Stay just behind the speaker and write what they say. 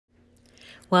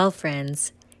Well,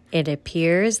 friends, it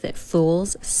appears that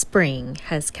Fool's Spring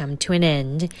has come to an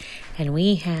end, and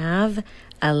we have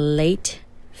a late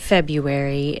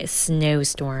February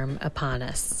snowstorm upon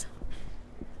us.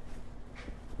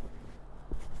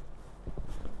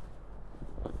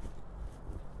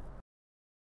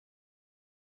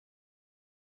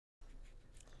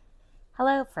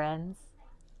 Hello, friends.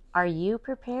 Are you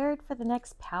prepared for the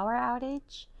next power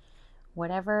outage?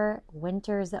 Whatever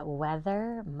winter's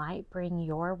weather might bring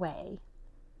your way.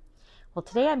 Well,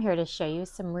 today I'm here to show you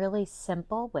some really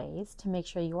simple ways to make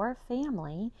sure your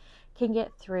family can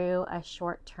get through a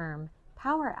short-term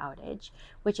power outage,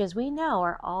 which, as we know,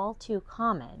 are all too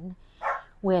common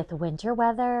with winter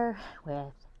weather,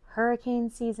 with hurricane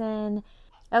season.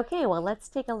 Okay, well, let's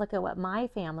take a look at what my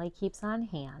family keeps on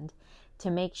hand to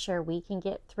make sure we can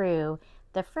get through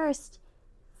the first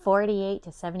 48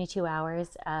 to 72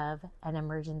 hours of an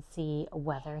emergency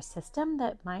weather system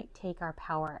that might take our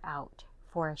power out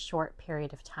for a short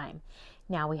period of time.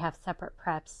 Now we have separate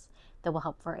preps that will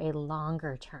help for a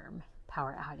longer term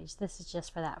power outage. This is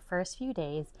just for that first few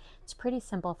days. It's pretty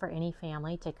simple for any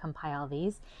family to compile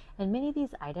these, and many of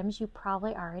these items you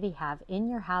probably already have in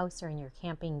your house or in your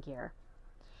camping gear.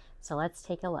 So let's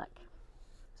take a look.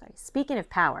 Speaking of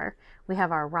power, we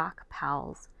have our Rock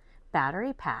Pals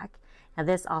battery pack. Now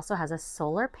this also has a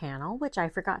solar panel, which I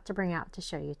forgot to bring out to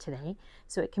show you today.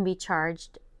 So it can be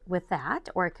charged with that,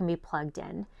 or it can be plugged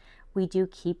in. We do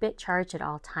keep it charged at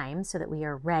all times so that we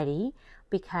are ready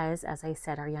because, as I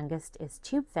said, our youngest is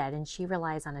tube fed and she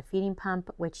relies on a feeding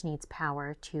pump, which needs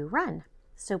power to run.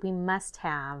 So we must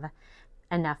have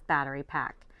enough battery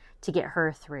pack to get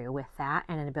her through with that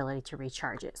and an ability to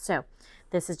recharge it. So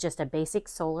this is just a basic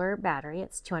solar battery.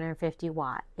 It's 250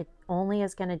 watt. It only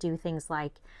is going to do things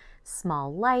like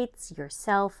small lights, your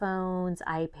cell phones,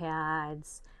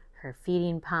 iPads, her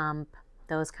feeding pump,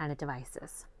 those kind of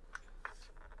devices.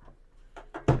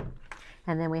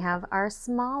 And then we have our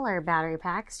smaller battery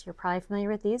packs. You're probably familiar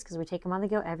with these because we take them on the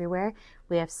go everywhere.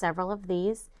 We have several of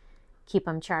these. Keep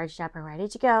them charged up and ready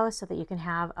to go so that you can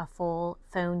have a full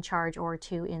phone charge or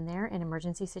two in there in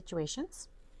emergency situations.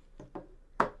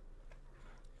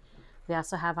 We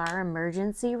also have our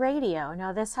emergency radio.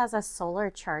 Now this has a solar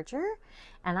charger,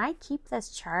 and I keep this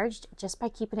charged just by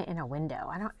keeping it in a window.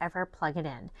 I don't ever plug it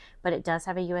in, but it does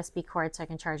have a USB cord so I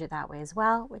can charge it that way as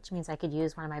well, which means I could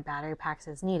use one of my battery packs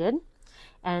as needed.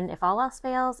 And if all else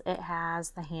fails, it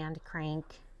has the hand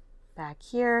crank back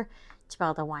here to be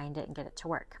able to wind it and get it to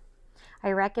work.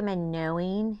 I recommend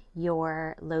knowing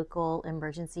your local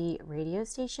emergency radio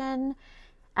station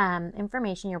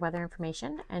information, your weather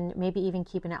information, and maybe even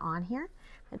keeping it on here.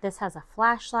 But this has a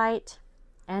flashlight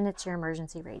and it's your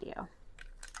emergency radio.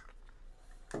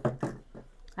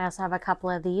 I also have a couple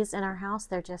of these in our house.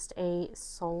 They're just a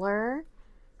solar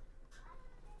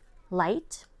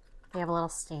light. They have a little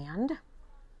stand.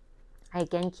 I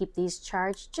again keep these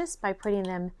charged just by putting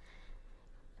them,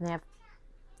 and they have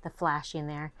the flashing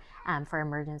there for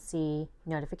emergency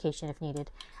notification if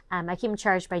needed. I keep them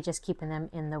charged by just keeping them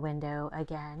in the window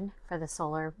again for the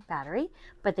solar battery,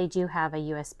 but they do have a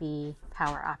USB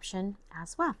power option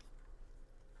as well.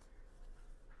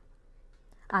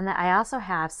 I also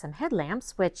have some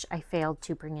headlamps, which I failed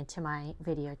to bring into my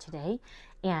video today,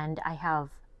 and I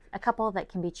have a couple that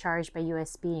can be charged by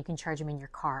USB. You can charge them in your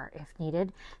car if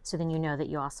needed, so then you know that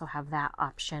you also have that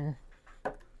option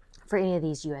for any of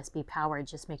these USB powered.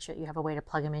 Just make sure that you have a way to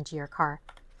plug them into your car.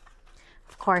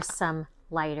 Of course, some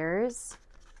lighters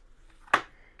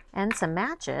and some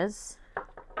matches,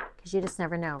 because you just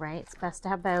never know, right? It's best to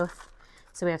have both.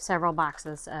 So we have several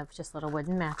boxes of just little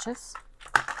wooden matches.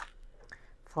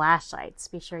 Flashlights.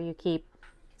 Be sure you keep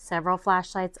several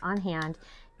flashlights on hand.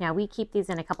 Now we keep these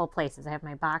in a couple places. I have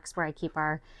my box where I keep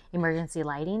our emergency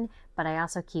lighting, but I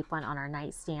also keep one on our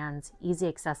nightstands, easy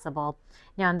accessible.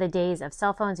 Now in the days of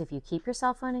cell phones, if you keep your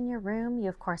cell phone in your room, you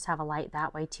of course have a light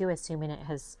that way too, assuming it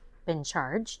has been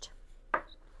charged.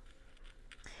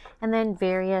 And then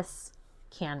various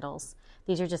candles.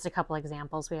 These are just a couple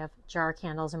examples. We have jar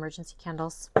candles, emergency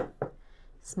candles,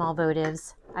 small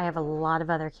votives. I have a lot of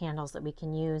other candles that we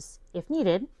can use if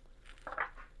needed.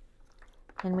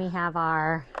 And we have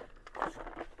our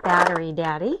battery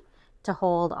daddy to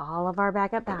hold all of our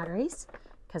backup batteries,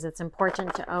 because it's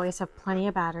important to always have plenty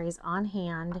of batteries on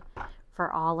hand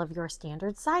for all of your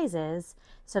standard sizes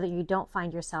so that you don't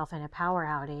find yourself in a power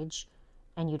outage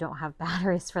and you don't have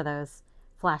batteries for those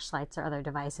flashlights or other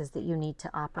devices that you need to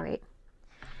operate.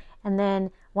 And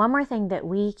then one more thing that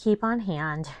we keep on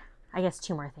hand, I guess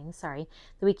two more things, sorry,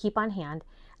 that we keep on hand.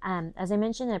 As I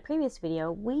mentioned in a previous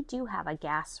video, we do have a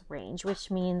gas range, which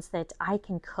means that I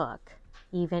can cook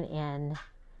even in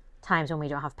times when we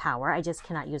don't have power. I just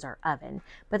cannot use our oven,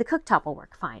 but the cooktop will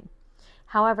work fine.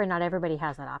 However, not everybody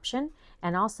has that option.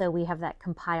 And also we have that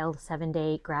compiled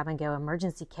 7-day grab and go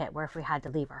emergency kit where if we had to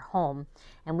leave our home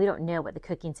and we don't know what the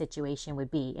cooking situation would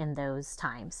be in those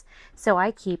times. So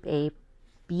I keep a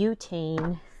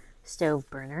butane stove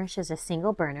burner. It's just a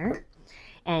single burner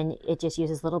and it just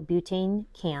uses little butane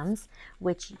cans,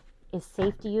 which is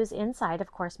safe to use inside.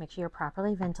 Of course, make sure you're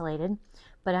properly ventilated.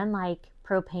 But unlike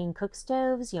propane cook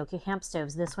stoves, camp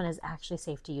stoves, this one is actually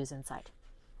safe to use inside.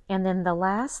 And then the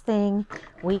last thing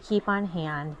we keep on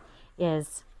hand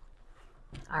is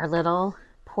our little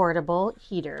portable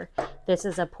heater. This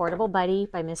is a Portable Buddy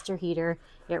by Mr. Heater.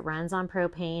 It runs on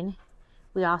propane.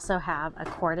 We also have a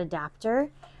cord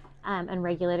adapter and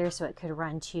regulator so it could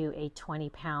run to a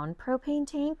 20-pound propane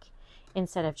tank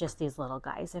instead of just these little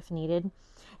guys if needed.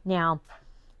 Now,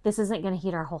 this isn't going to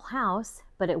heat our whole house,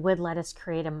 but it would let us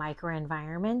create a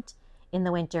microenvironment in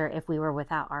the winter if we were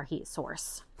without our heat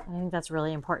source. I think that's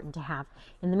really important to have.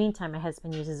 In the meantime, my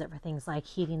husband uses it for things like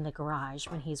heating the garage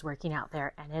when he's working out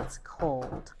there and it's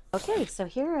cold. Okay, so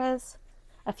here is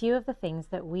a few of the things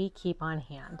that we keep on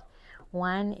hand.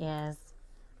 One is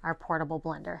our portable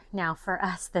blender. Now for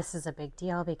us, this is a big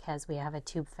deal because we have a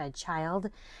tube-fed child.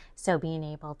 So being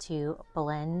able to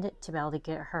blend to be able to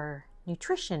get her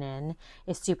nutrition in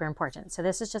is super important. So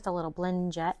this is just a little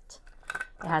blend jet.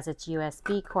 It has its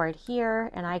USB cord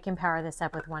here, and I can power this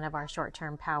up with one of our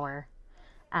short-term power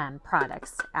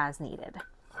products as needed.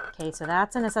 Okay, so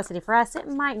that's a necessity for us. It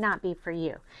might not be for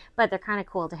you, but they're kind of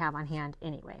cool to have on hand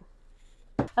anyway.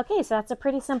 Okay, so that's a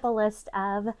pretty simple list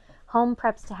of home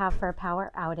preps to have for a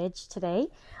power outage today.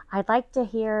 I'd like to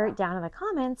hear down in the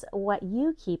comments what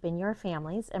you keep in your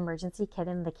family's emergency kit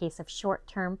in the case of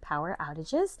short-term power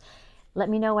outages. Let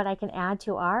me know what I can add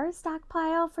to our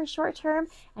stockpile for short term.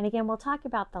 And again, we'll talk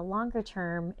about the longer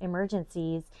term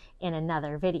emergencies in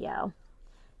another video.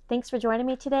 Thanks for joining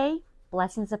me today.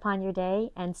 Blessings upon your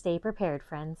day and stay prepared,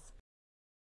 friends.